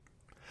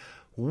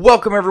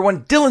Welcome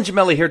everyone, Dylan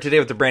Gemelli here today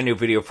with a brand new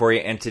video for you,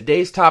 and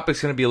today's topic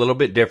is going to be a little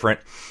bit different.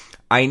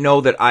 I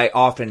know that I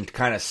often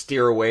kind of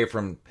steer away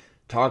from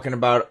talking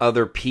about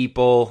other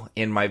people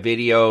in my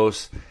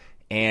videos,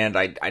 and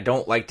I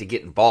don't like to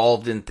get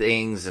involved in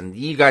things, and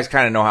you guys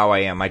kind of know how I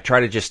am. I try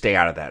to just stay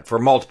out of that for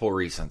multiple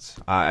reasons.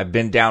 I've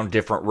been down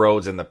different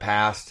roads in the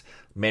past,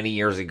 many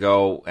years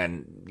ago,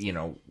 and,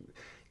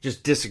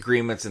 just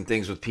disagreements and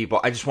things with people.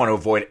 I just want to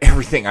avoid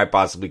everything I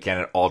possibly can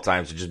at all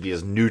times and just be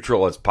as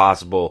neutral as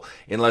possible,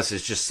 unless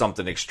it's just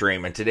something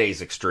extreme. And today's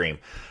extreme.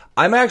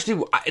 I'm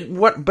actually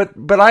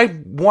but I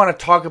want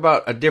to talk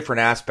about a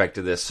different aspect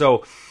of this.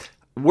 So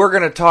we're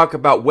going to talk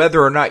about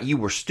whether or not you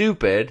were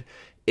stupid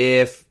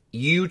if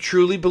you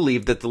truly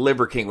believe that the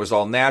Liver King was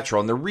all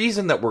natural. And the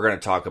reason that we're going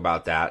to talk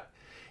about that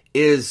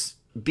is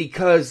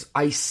because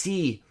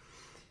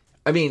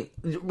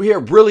here,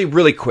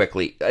 really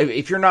quickly,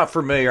 if you're not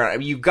familiar,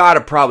 you've got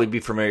to probably be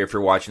familiar if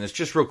you're watching this.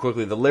 Just real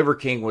quickly, the Liver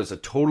King was a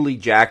totally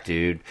jacked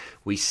dude.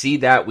 We see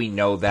that. We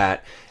know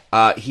that.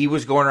 He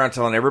was going around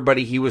telling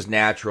everybody he was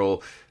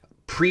natural,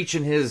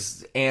 preaching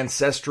his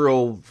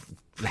ancestral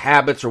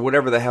habits or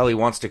whatever the hell he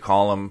wants to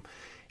call them,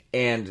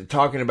 and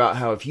talking about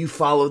how if you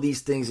follow these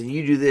things and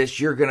you do this,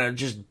 you're going to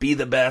just be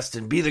the best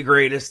and be the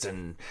greatest.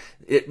 And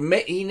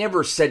he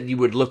never said you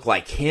would look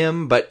like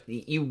him, but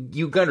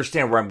you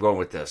understand where I'm going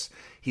with this.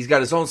 He's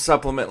got his own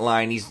supplement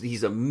line.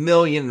 He's a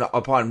million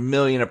upon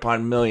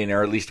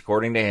millionaire, at least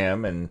according to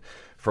him. And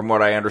from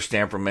what I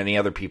understand from many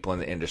other people in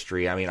the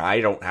industry, I mean, I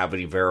don't have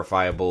any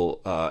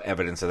verifiable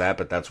evidence of that,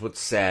 but that's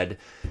what's said.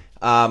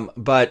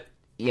 But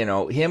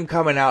him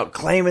coming out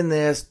claiming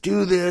this,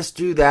 do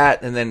that,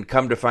 and then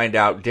come to find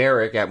out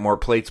Derek at More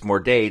Plates, More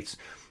Dates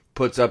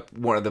puts up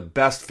one of the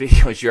best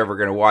videos you're ever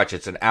going to watch.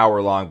 It's an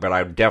hour long, but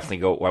I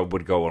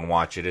would go and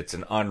watch it. It's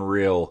an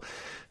unreal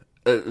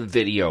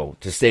video,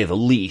 to say the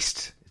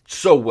least.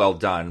 So well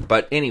done.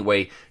 But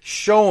anyway,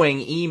 showing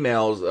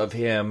emails of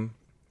him,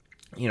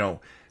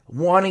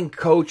 wanting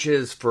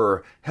coaches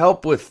for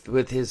help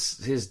with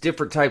his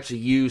different types of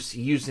use,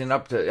 using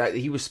up to,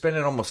 he was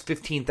spending almost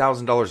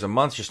 $15,000 a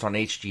month just on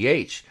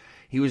HGH.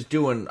 He was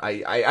doing,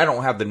 I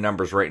don't have the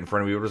numbers right in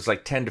front of me, but it was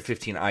like 10 to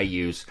 15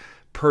 IUs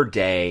per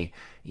day,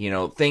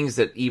 things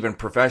that even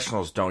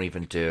professionals don't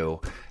even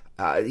do.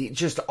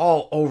 Just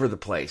all over the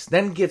place.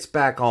 Then gets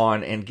back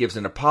on and gives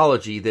an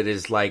apology that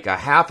is like a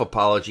half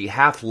apology,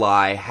 half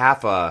lie,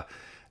 half a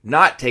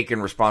not taking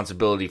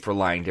responsibility for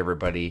lying to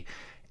everybody.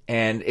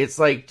 And it's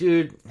like,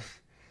 dude,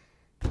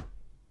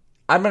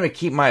 I'm going to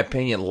keep my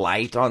opinion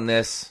light on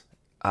this.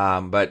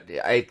 But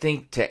I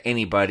think to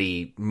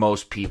anybody,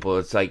 most people,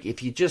 it's like,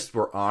 if you just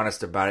were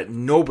honest about it,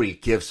 nobody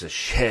gives a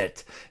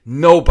shit.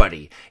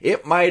 Nobody.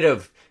 It might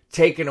have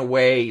taken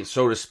away,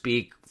 so to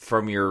speak,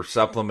 from your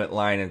supplement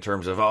line in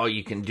terms of, oh,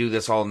 you can do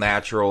this all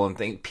natural and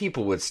think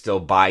people would still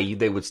buy you.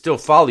 They would still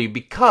follow you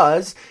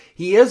because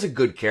he is a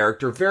good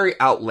character, very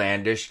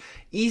outlandish,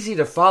 easy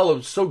to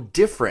follow, so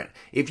different.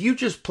 If you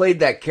just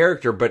played that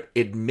character but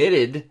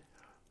admitted,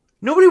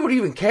 nobody would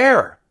even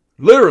care.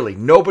 Literally,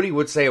 nobody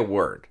would say a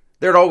word.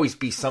 There'd always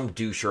be some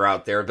doucher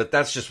out there, but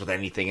that's just with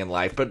anything in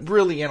life. But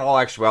really, in all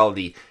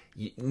actuality,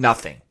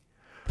 nothing.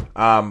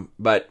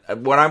 But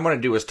what I'm going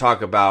to do is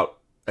talk about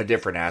a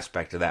different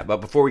aspect of that. But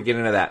before we get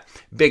into that,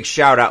 big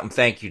shout out and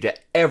thank you to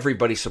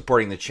everybody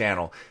supporting the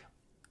channel.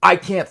 I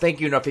can't thank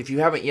you enough. If you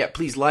haven't yet,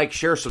 please like,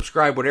 share,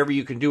 subscribe, whatever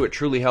you can do. It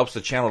truly helps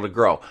the channel to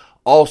grow.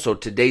 Also,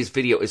 today's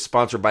video is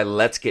sponsored by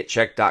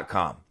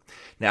Let'sGetChecked.com.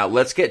 Now,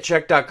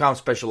 Let'sGetChecked.com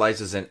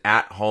specializes in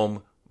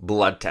at-home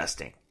blood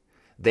testing.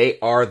 They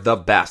are the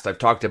best. I've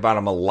talked about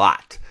them a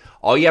lot.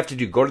 All you have to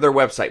do, go to their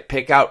website,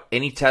 pick out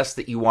any test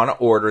that you want to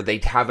order. They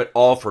have it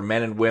all for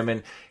men and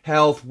women,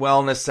 health,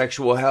 wellness,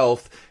 sexual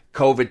health,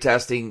 COVID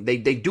testing. They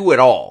do it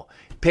all.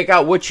 Pick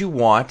out what you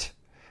want,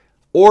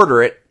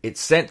 order it,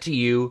 it's sent to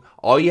you.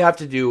 All you have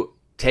to do,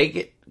 take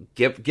it,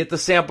 get the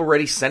sample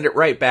ready, send it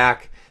right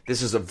back.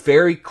 This is a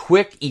very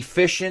quick,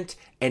 efficient,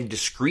 and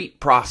discreet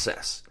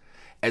process.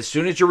 As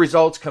soon as your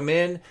results come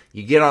in,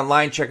 you get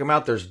online, check them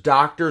out. There's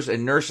doctors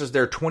and nurses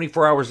there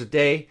 24 hours a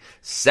day,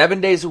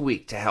 7 days a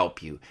week to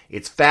help you.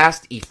 It's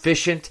fast,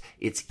 efficient,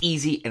 it's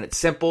easy, and it's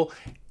simple.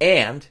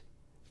 And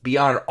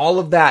beyond all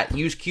of that,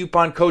 use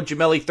coupon code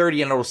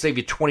Gemelli30 and it will save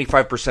you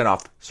 25%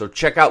 off. So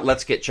check out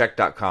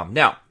Let'sGetChecked.com.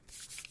 Now,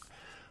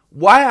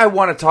 why I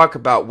want to talk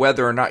about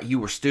whether or not you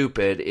were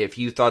stupid if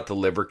you thought the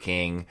Liver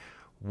King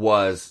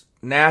was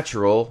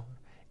natural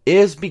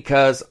is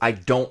because I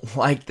don't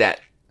like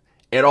that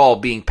at all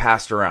being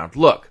passed around.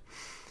 Look,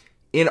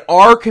 in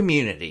our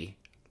community,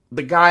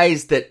 the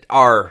guys that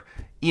are,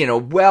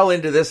 well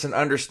into this and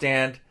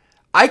understand,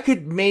 I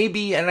could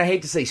maybe, and I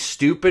hate to say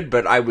stupid,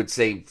 but I would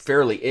say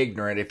fairly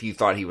ignorant if you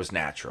thought he was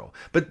natural.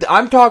 But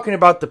I'm talking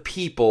about the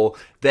people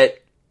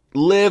that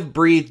live,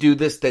 breathe, do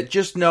this, that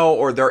just know,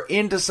 or they're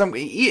into some, and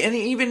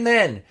even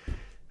then,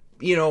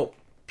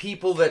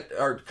 people that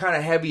are kind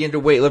of heavy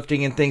into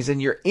weightlifting and things, and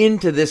you're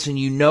into this and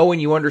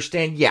you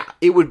understand, yeah,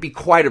 it would be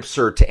quite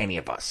absurd to any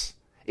of us.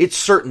 It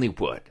certainly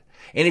would.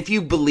 And if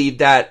you believe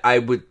that, I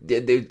would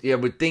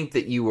think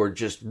that you are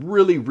just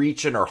really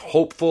reaching or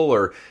hopeful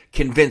or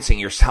convincing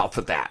yourself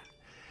of that.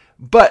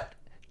 But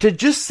to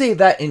just say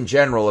that in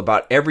general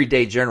about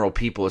everyday general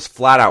people is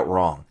flat out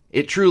wrong.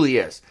 It truly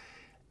is.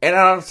 And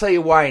I'll tell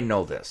you why I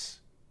know this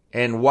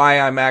and why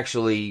I'm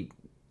actually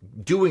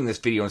doing this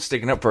video and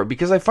sticking up for it,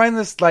 because I find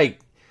this like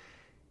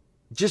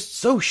just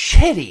so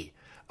shitty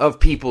of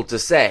people to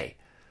say.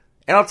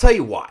 And I'll tell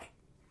you why.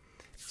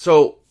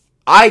 So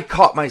I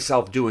caught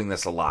myself doing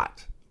this a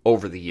lot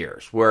over the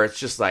years, where it's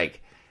just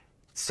like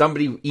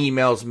somebody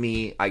emails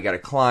me, I got a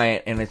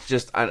client, and it's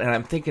just, and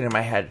I'm thinking in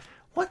my head,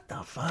 what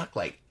the fuck?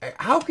 Like,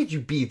 how could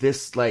you be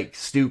this like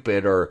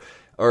stupid or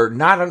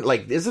not?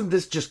 Like, isn't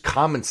this just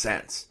common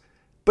sense?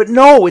 But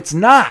no, it's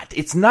not.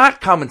 It's not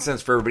common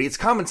sense for everybody. It's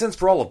common sense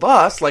for all of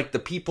us, like the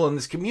people in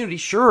this community.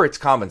 Sure, it's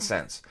common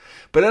sense.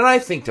 But then I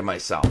think to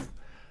myself,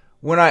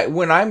 when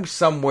I'm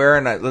somewhere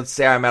and let's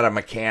say I'm at a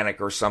mechanic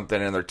or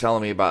something and they're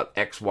telling me about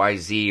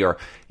XYZ, or,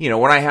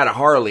 when I had a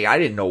Harley, I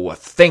didn't know a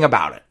thing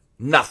about it.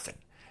 Nothing.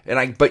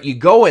 But you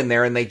go in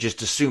there and they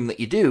just assume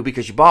that you do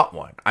because you bought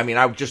one. I mean,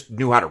 I just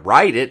knew how to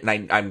ride it,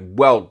 and I'm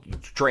well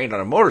trained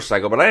on a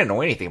motorcycle, but I didn't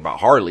know anything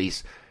about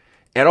Harleys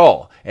at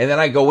all. And then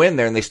I go in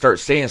there and they start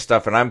saying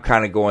stuff and I'm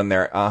kind of going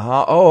there,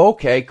 oh,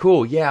 okay,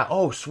 cool, yeah,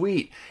 oh,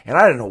 sweet. And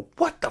I didn't know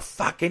what the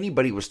fuck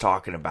anybody was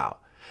talking about.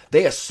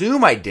 They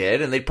assume I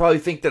did, and they'd probably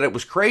think that it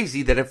was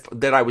crazy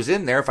that I was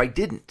in there if I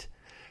didn't.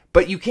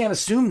 But you can't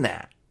assume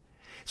that.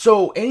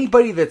 So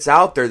anybody that's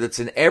out there that's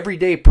an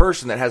everyday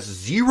person that has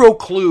zero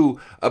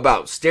clue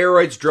about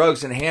steroids,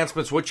 drugs,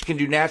 enhancements, what you can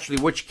do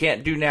naturally, what you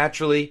can't do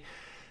naturally,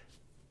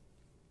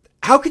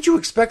 how could you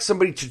expect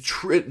somebody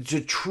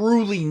to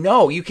truly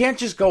know? You can't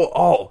just go,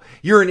 oh,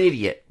 you're an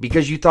idiot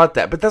because you thought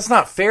that. But that's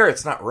not fair.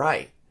 It's not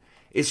right.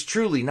 It's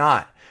truly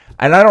not.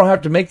 And I don't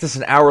have to make this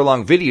an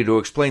hour-long video to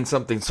explain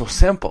something so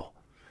simple.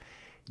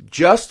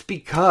 Just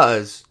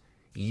because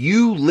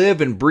you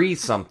live and breathe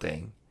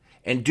something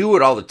and do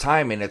it all the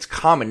time and it's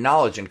common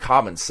knowledge and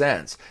common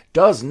sense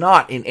does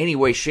not in any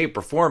way, shape,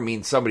 or form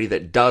mean somebody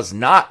that does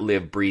not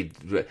live,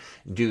 breathe,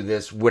 do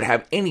this would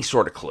have any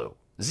sort of clue.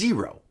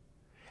 Zero.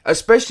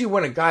 Especially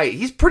when a guy,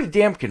 he's pretty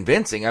damn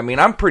convincing. I mean,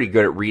 I'm pretty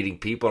good at reading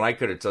people, and I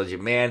could have told you,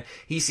 man,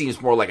 he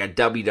seems more like a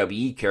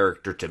WWE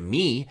character to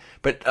me,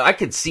 but I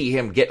could see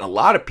him getting a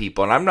lot of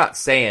people, and I'm not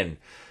saying,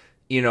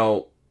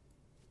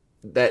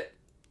 that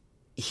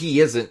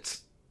he isn't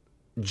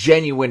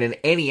genuine in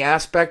any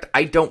aspect.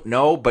 I don't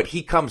know, but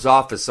he comes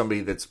off as somebody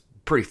that's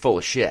pretty full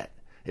of shit,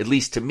 at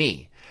least to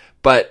me.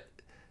 But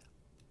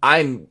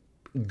I'm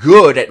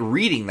good at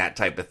reading that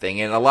type of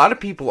thing, and a lot of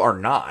people are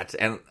not,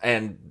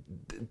 and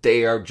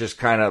they are just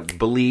kind of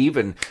believe,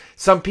 and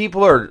some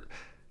people are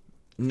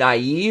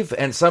naive,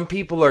 and some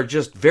people are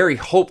just very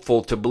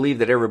hopeful to believe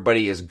that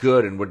everybody is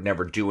good and would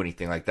never do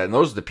anything like that. And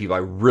those are the people I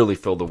really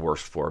feel the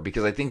worst for,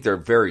 because I think they're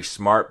very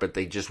smart, but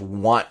they just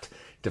want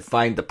to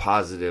find the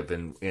positive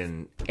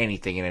in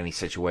anything, in any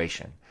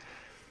situation.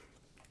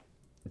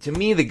 To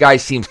me, the guy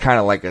seems kind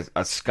of like a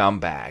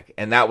scumbag,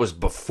 and that was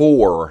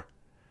before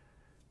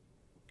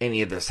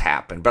any of this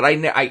happened. But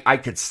I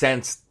could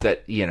sense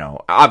that,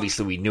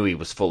 obviously we knew he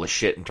was full of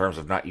shit in terms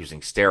of not using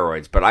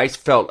steroids, but I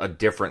felt a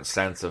different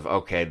sense of,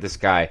 okay, this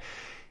guy,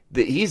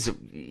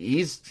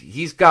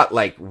 he's got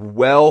like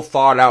well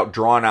thought out,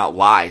 drawn out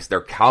lies.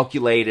 They're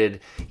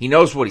calculated. He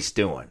knows what he's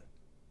doing.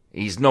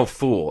 He's no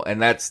fool. And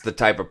that's the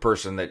type of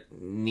person that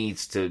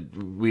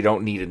we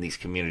don't need in these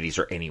communities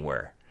or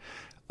anywhere.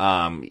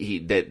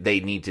 That they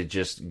need to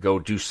just go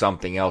do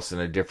something else in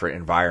a different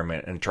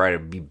environment and try to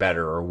be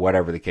better or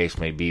whatever the case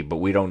may be. But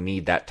we don't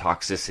need that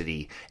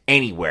toxicity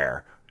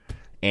anywhere.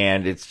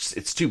 And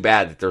it's too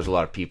bad that there's a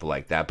lot of people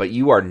like that. But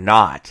you are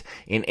not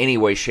in any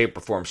way, shape,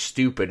 or form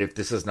stupid if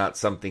this is not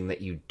something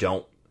that you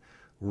don't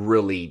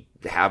really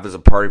have as a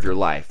part of your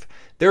life.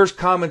 There's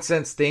common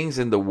sense things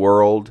in the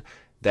world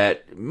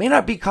that may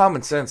not be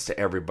common sense to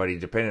everybody,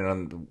 depending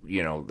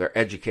on, their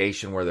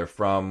education, where they're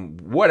from,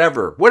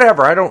 whatever,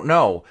 I don't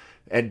know.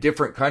 At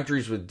different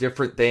countries with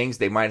different things,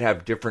 they might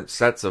have different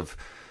sets of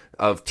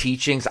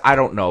teachings, I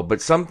don't know.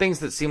 But some things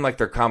that seem like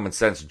they're common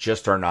sense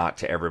just are not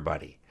to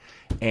everybody.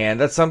 And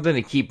that's something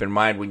to keep in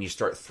mind when you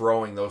start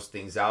throwing those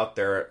things out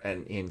there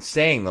and in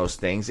saying those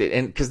things.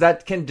 And because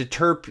that can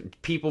deter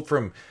people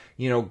from,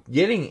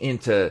 getting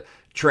into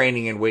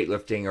training and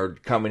weightlifting or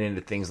coming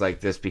into things like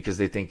this because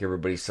they think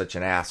everybody's such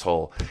an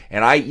asshole.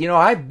 And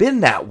I've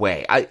been that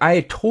way.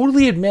 I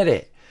totally admit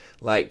it.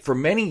 Like, for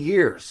many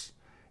years.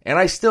 And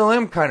I still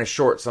am kind of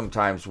short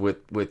sometimes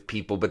with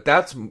people, but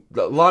that's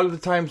a lot of the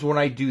times when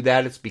I do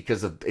that, it's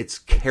because of it's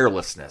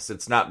carelessness.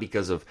 It's not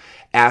because of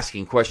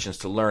asking questions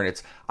to learn.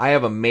 I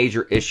have a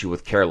major issue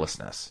with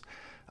carelessness.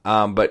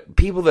 But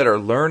people that are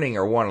learning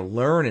or want to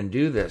learn and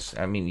do this,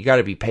 I mean, you got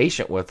to be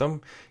patient with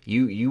them.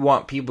 You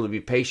want people to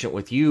be patient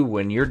with you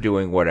when you're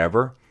doing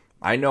whatever.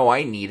 I know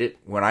I need it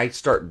when I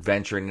start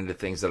venturing into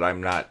things that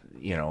I'm not,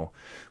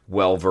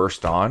 well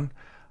versed on.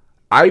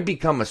 I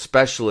become a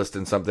specialist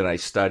in something I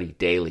study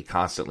daily,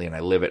 constantly, and I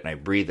live it and I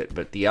breathe it.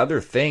 But the other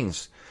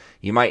things,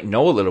 You might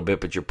know a little bit,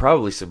 but you're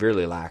probably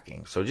severely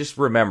lacking. So just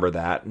remember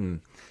that,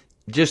 and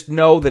just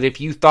know that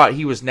if you thought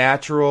he was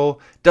natural,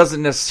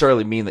 doesn't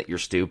necessarily mean that you're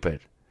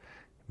stupid.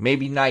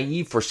 Maybe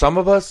naive for some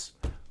of us,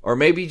 or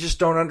maybe you just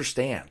don't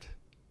understand,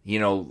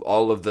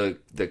 all of the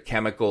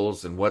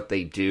chemicals and what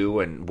they do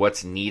and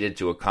what's needed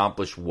to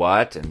accomplish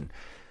what. And,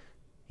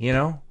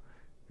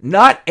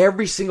 not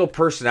every single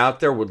person out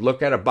there would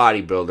look at a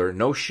bodybuilder,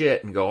 no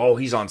shit, and go, oh,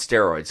 he's on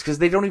steroids, because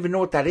they don't even know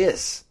what that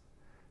is.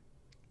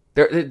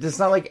 It's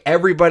not like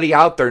everybody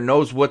out there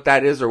knows what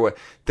that is or what.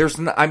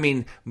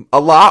 A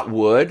lot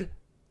would,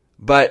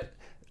 but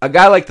a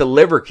guy like the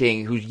Liver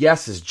King, who,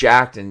 yes, is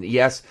jacked, and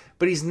yes,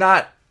 but he's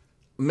not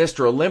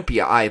Mr.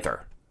 Olympia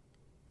either.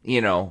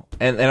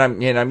 And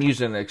I'm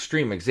using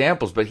extreme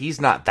examples, but he's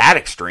not that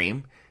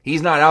extreme.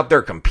 He's not out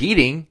there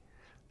competing.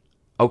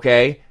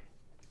 Okay,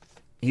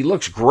 he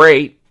looks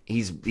great.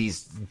 He's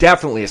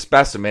definitely a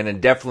specimen,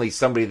 and definitely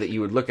somebody that you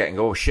would look at and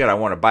go, oh shit, I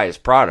want to buy his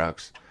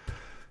products.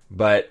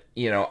 But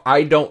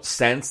I don't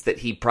sense that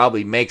he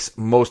probably makes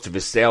most of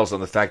his sales on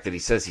the fact that he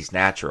says he's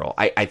natural.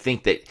 I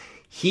think that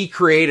he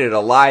created a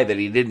lie that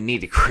he didn't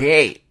need to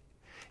create,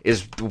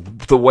 is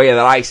the way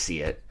that I see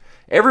it.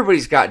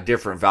 Everybody's got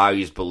different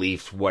values,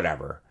 beliefs,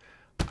 whatever.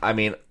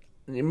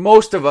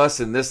 Most of us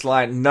in this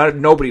line,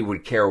 nobody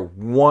would care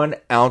 1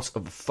 ounce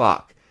of a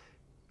fuck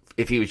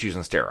if he was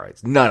using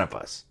steroids. None of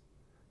us.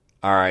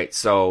 All right,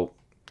 so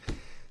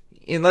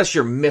unless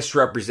you're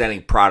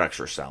misrepresenting products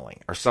you're selling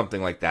or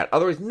something like that,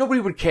 otherwise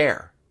nobody would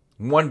care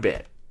 1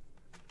 bit.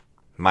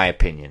 My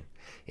opinion.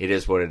 It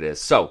is what it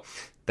is. So,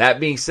 that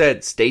being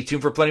said, stay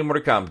tuned for plenty more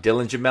to come.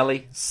 Dylan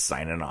Gemelli,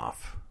 signing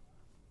off.